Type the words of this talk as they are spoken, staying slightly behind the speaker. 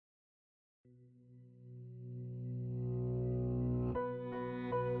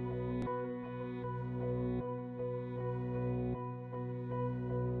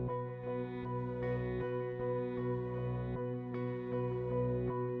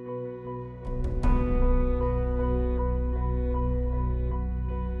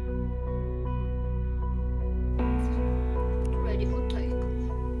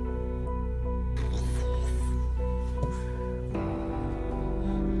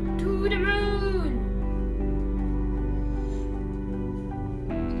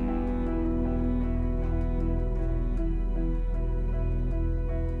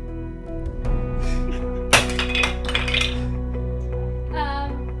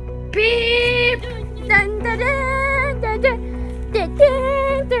Beep. Dun, dun, dun, dun, dun.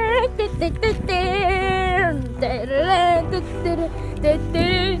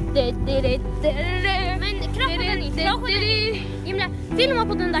 Men knappa den inte. Himla, filma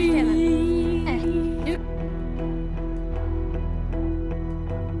på den där tvn.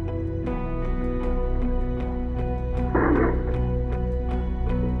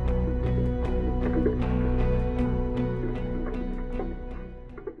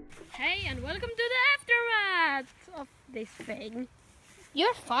 Hey, and welcome to the aftermath of this thing.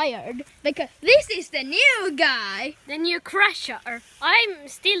 You're fired because this is the new guy. The new crasher. I'm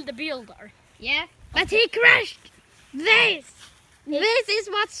still the builder. Yeah, but he crashed this. This is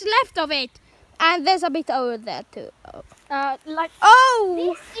what's left of it. And there's a bit over there too. Oh!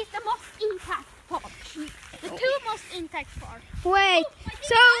 This is the most intact part. The two most intact parts. Wait,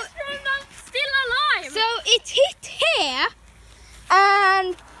 so still alive. So it hit here,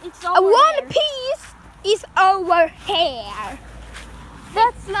 and it's one piece is over here.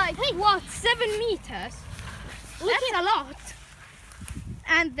 That's like, what, 7 meters? That's a lot.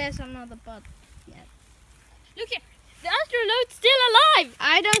 And there's another part. Yeah. Look here, the astronaut's still alive.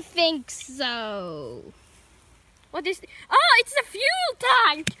 I don't think so. What is? Oh, it's a fuel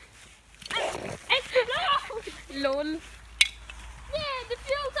tank. Explode! Lol. Yeah, the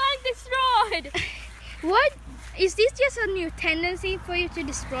fuel tank destroyed. What? Is this just a new tendency for you to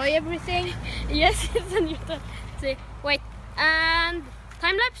destroy everything? Yes, it's a new tendency. Wait, and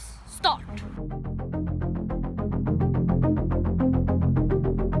time lapse start.